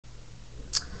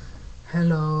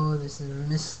Hello, this is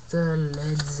Mr.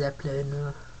 Led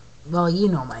Zeppelin. Well, you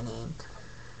know my name.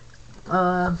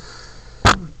 I'm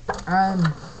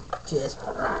just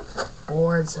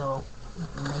bored, so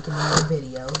I'm making another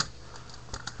video.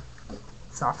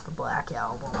 It's off the Black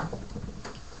Album.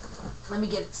 Let me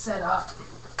get it set up.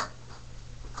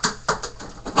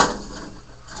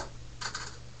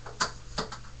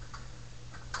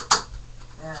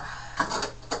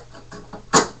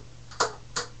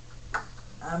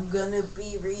 I'm gonna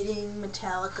be reading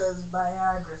Metallica's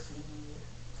biography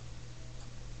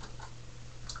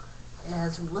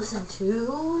as we listen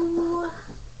to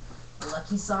the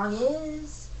lucky song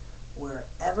is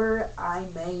Wherever I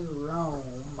May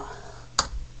Roam.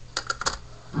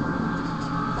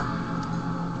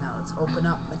 Now let's open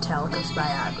up Metallica's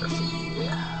biography.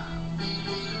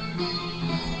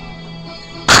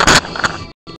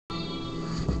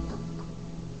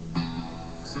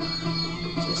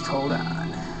 Just hold on.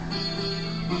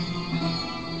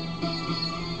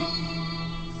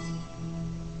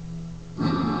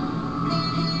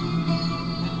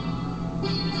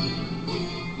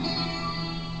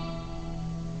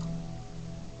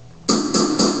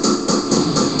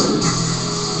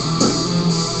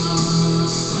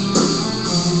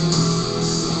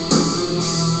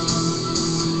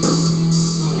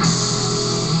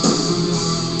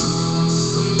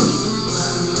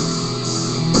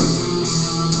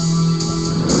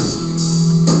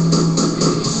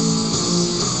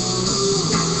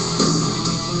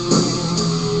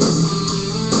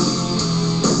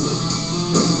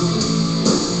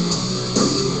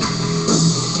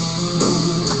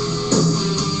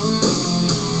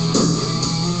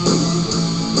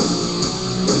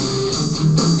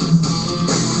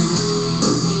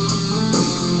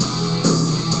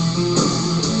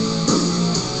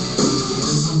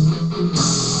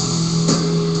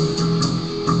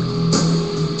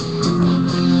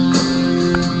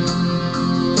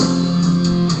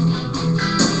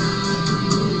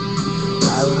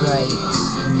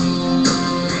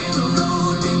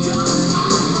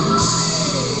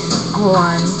 Hold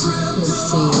on, let's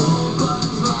see.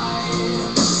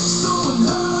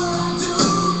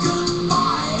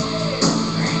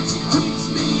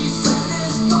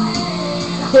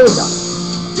 Here we go.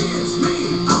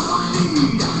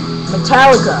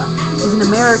 Metallica is an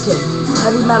American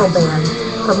heavy metal band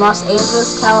from Los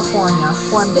Angeles, California,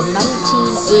 formed in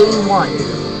 1981.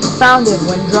 Founded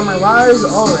when drummer Lars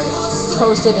Ulrich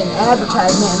posted an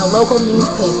advertisement in a local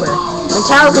newspaper.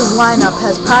 Metallica's lineup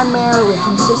has primarily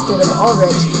consisted of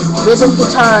Ulrich, rhythm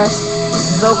guitarist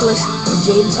and vocalist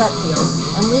James Hetfield,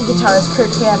 and lead guitarist Kirk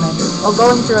Hammett, while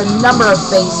going through a number of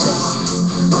bassists.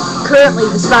 Currently,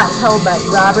 the spot is held by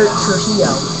Robert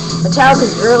Trujillo.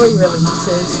 Metallica's early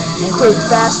releases include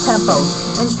fast tempo,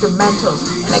 instrumentals,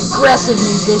 and aggressive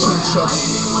musicianship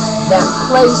that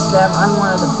placed them on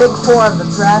one of the big four of the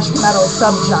thrash metal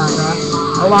subgenre,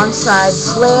 alongside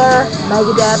Slayer,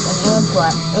 Megadeth, and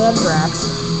Anthrax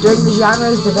during the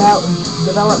genre's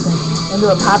development into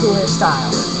a popular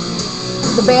style.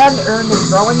 The band earned a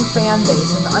growing fan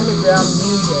base in the underground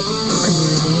music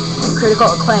community and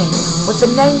critical acclaim, with the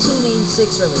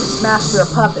 1986 release, Master of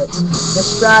Puppets,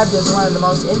 described as one of the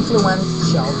most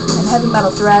influential and heavy metal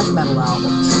thrash metal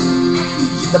albums.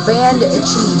 The band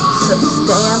achieved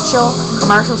substantial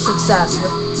commercial success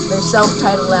with their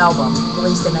self-titled album,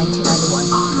 released in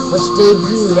 1991, which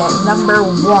debuted at number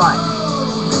 1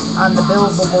 on the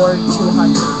Billboard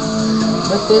 200.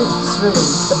 With this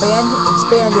release, the band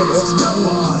expanded its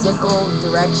musical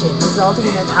direction, resulting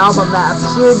in an album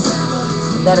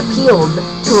that appealed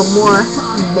to a more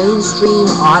mainstream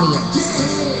audience.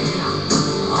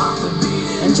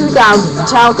 In 2000,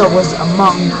 Metallica was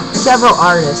among several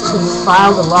artists who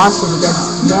filed a lawsuit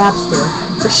against Napster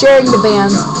for sharing the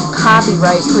band's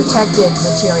copyright-protected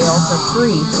material for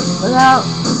free without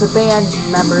the band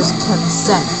members'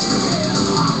 consent.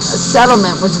 A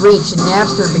settlement was reached and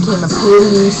Napster became a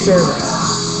pay-to-use service.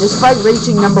 Despite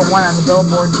reaching number 1 on the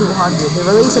Billboard 200, the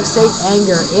release of Saint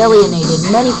Anger alienated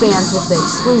many fans with the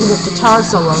exclusion of guitar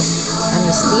solos and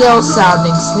the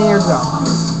steel-sounding snare drum.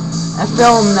 A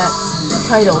film that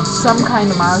titled Some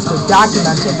Kind of Monster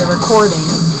documented the recording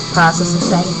process of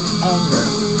Saint Anger.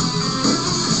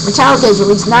 Metallica has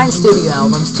released 9 studio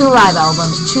albums, 2 live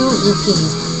albums, 2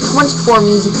 EPs, 24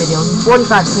 music videos, and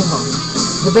 45 singles.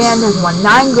 The band has won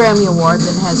 9 Grammy Awards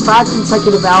and has 5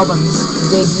 consecutive albums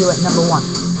debut at number 1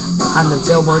 on the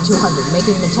Billboard 200,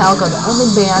 making Metallica the only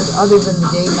band other than the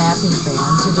Dave Matthews Band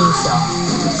to do so.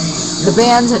 The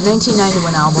band's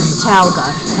 1991 album, Metallica,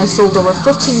 has sold over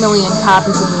 15 million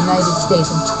copies in the United States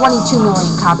and 22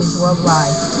 million copies worldwide,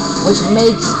 which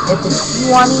makes it the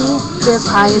 25th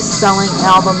highest-selling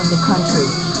album in the country.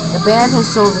 The band has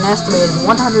sold an estimated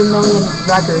 100 million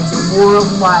records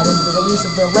worldwide as the release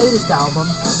of their latest album,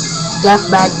 Death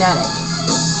Magnetic.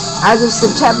 As of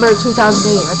September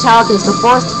 2008, Metallica is the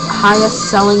fourth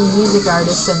highest-selling music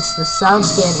artist since the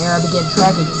SoundScan era began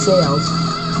tracking sales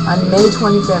on May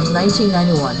 25,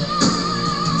 1991,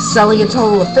 selling a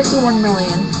total of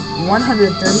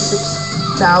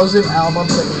 51,136,000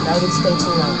 albums in the United States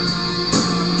alone.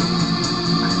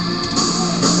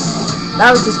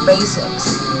 That was just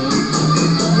basics.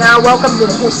 Now, welcome to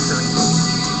the history.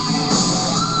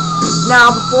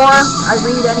 Now, before I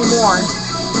read any more,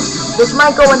 this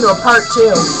might go into a part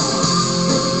 2.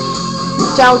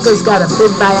 Metallica's got a big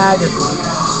biography.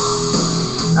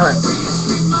 Alright.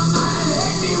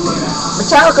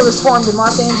 Metallica was formed in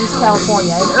Los Angeles,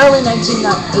 California in early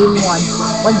 1981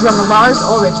 when drummer Lars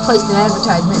Ulrich placed an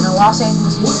advertisement in a Los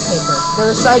Angeles newspaper,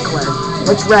 The Recycler,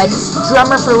 which read,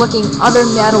 "Drummer for looking other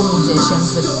metal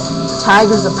musicians, the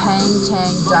Tigers of Pang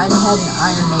Tang, Diamond Head, and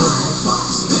Iron Maiden."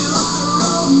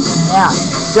 Yeah,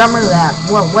 drummer that,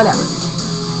 well, whatever.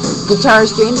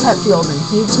 Guitarist James Hetfield and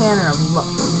Hugh Tanner of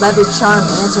Leather Charm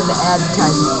answered the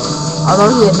advertisement.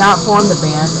 Although he had not formed the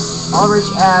band,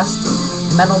 Ulrich asked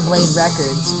Metal Blade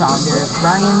Records founder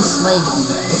Brian Slagle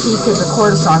if he could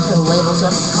record a song for the label's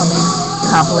upcoming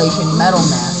compilation Metal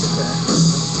Massacre.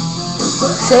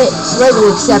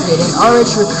 Slagle accepted, and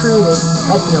Ulrich recruited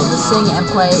Hetfield to sing and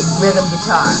play rhythm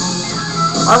guitar.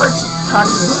 Ulrich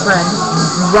talked to his friend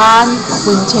Ron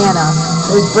Quintana,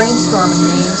 who was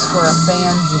brainstorming names for a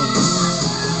fanzine.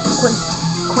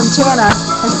 Quintana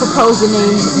has proposed the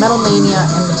names Metal Mania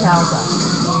and Metallica.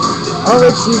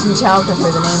 Ulrich used Metallica for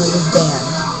the name of his band.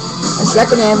 A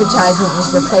second advertisement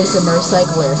was replaced in The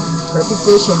Recycler for a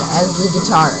position as the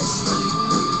guitarist.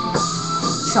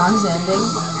 Song's ending.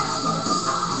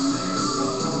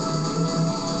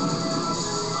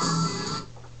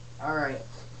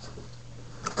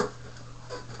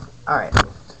 Alright.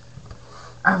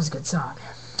 That was a good song.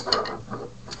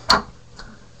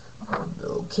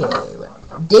 Okay.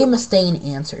 Dave Mustaine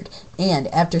answered, and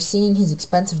after seeing his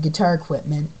expensive guitar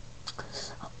equipment,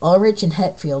 Ulrich and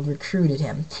Hetfield recruited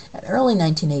him. In early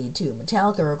 1982,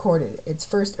 Metallica recorded its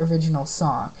first original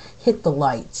song, Hit the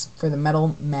Lights, for the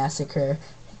Metal Massacre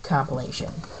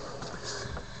compilation.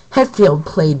 Hetfield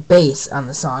played bass on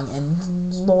the song,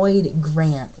 and Lloyd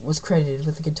Grant was credited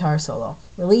with a guitar solo.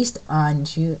 Released on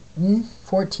June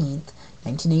 14,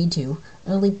 1982,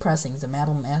 early pressings of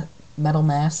Metal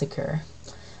Massacre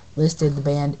listed the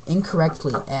band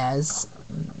incorrectly as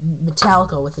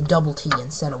Metallica with a double T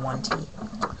instead of one T.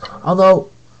 Although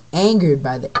angered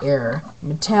by the error,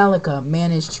 Metallica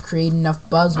managed to create enough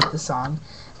buzz with the song,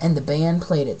 and the band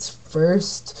played its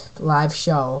first live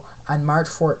show on March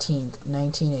 14,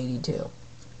 1982,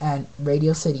 at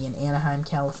Radio City in Anaheim,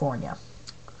 California,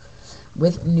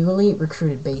 with newly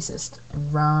recruited bassist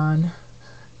Ron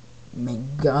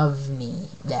McGovney.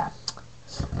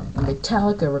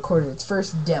 Metallica recorded its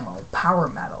first demo, Power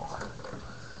Metal,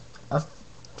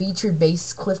 featured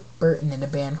bassist Cliff Burton in a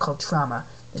band called Trauma.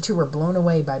 The two were blown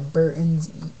away by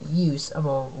Burton's use of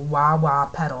a wah-wah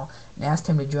pedal and asked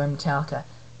him to join Metallica.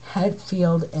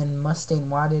 Hetfield and Mustaine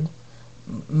wanted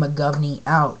McGovney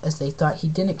out as they thought he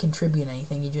didn't contribute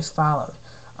anything, he just followed.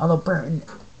 Although Burton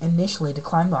initially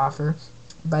declined the offer,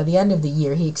 by the end of the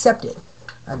year he accepted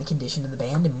on the condition of the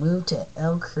band and moved to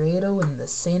El Cerrito in the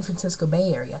San Francisco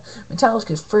Bay Area.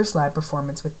 Metallica's first live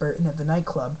performance with Burton at the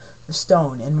nightclub The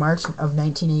Stone in March of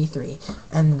 1983,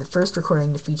 and the first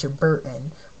recording to feature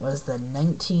Burton was the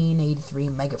 1983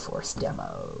 Megaforce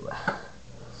demo.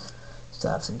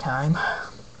 Still have some time.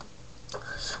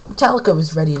 Metallica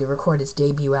was ready to record its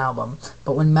debut album,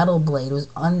 but when Metal Blade was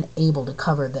unable to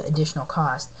cover the additional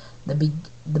cost, the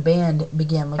band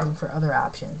began looking for other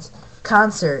options.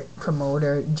 Concert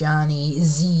promoter Johnny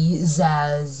Z.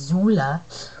 Zazula,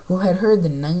 who had heard the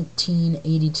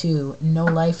 1982 No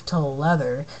Life Till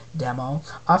Leather demo,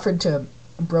 offered to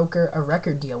broker a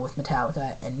record deal with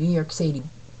Metallica and New York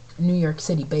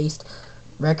City-based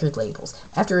record labels.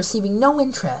 After receiving no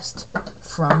interest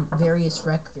from various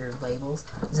record labels,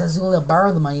 Zazula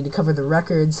borrowed the money to cover the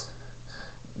record's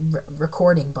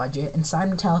recording budget and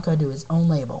signed Metallica to his own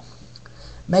label,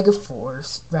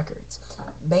 Megaforce Records.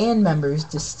 Band members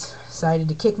decided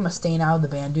to kick Mustaine out of the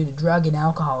band due to drug and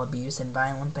alcohol abuse and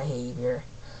violent behavior.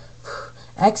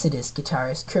 Exodus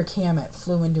guitarist Kirk Hammett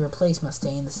flew in to replace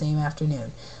Mustaine the same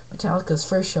afternoon. Metallica's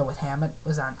first show with Hammett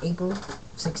was on April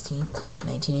 16,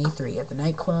 1983, at the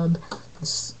nightclub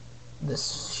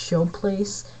this show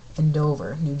place in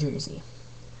Dover, New Jersey.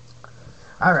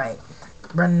 Alright,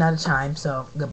 running out of time, so goodbye.